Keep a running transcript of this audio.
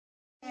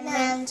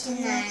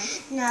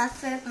tonight, not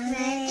for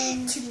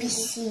plain to be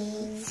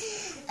seen.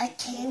 A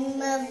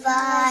kingdom of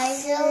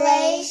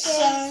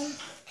isolation,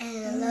 and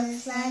it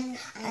looks like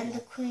I'm the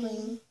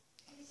queen.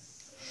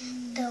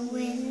 The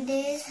wind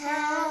is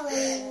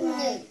howling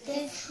like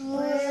this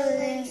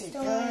whirling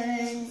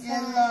storms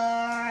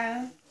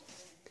alarm.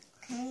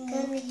 I'm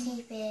gonna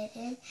keep it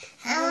in.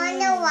 I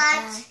wanna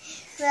watch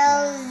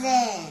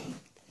Frozen.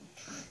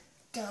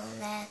 Don't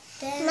let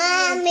them.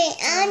 Mommy,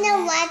 I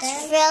wanna watch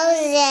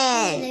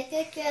Frozen. The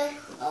good girl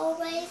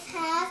always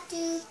have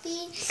to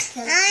be. I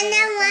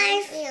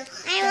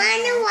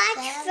wanna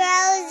watch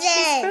Frozen.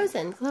 She's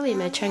Frozen. Chloe,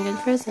 my Chungan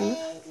Frozen.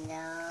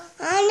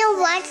 I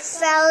wanna watch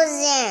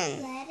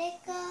Frozen. Let it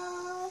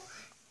go.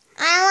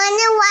 I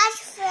wanna watch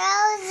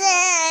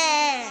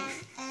Frozen.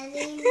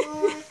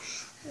 Anymore.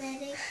 Let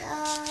it go.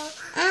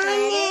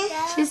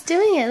 She's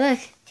doing it. Look,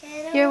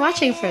 you're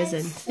watching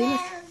Frozen. See,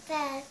 look.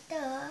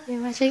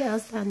 You're watching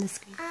Elsa on the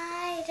screen.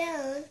 I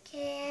don't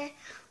care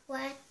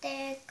what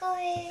they're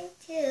going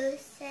to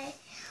say.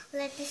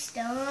 Let the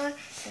storm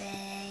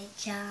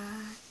rage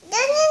on.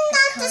 This is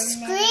not the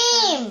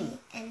scream.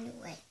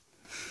 Anyway,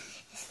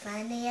 it's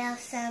funny how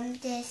some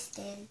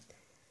distance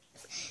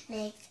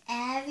makes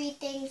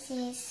everything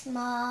seem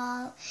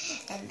small,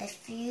 and the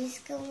fears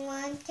go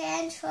on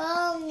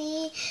control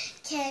me,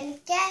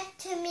 can't get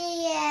to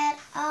me at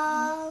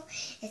all.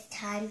 It's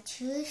time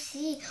to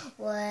see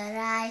what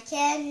I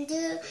can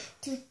do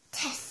to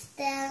test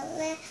the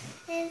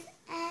limits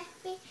I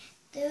be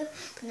through.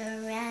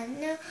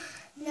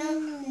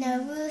 No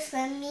rules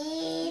for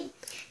me.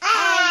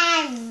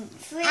 I'm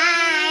free.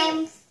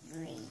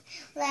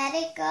 Let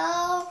it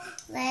go,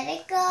 let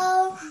it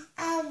go.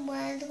 I'm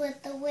one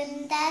with the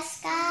wind, the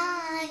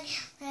sky.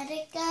 Let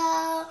it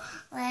go,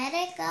 let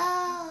it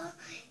go.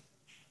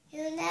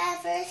 You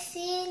never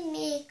seen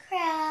me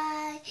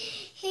cry.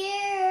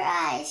 Here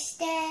I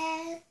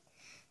stand.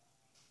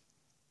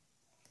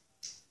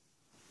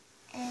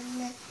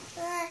 And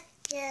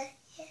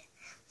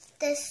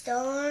the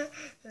storm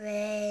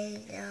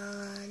raged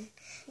on.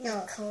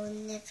 No, cold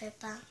never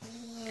brought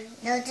me in.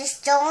 No, the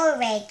storm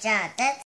raged on. That's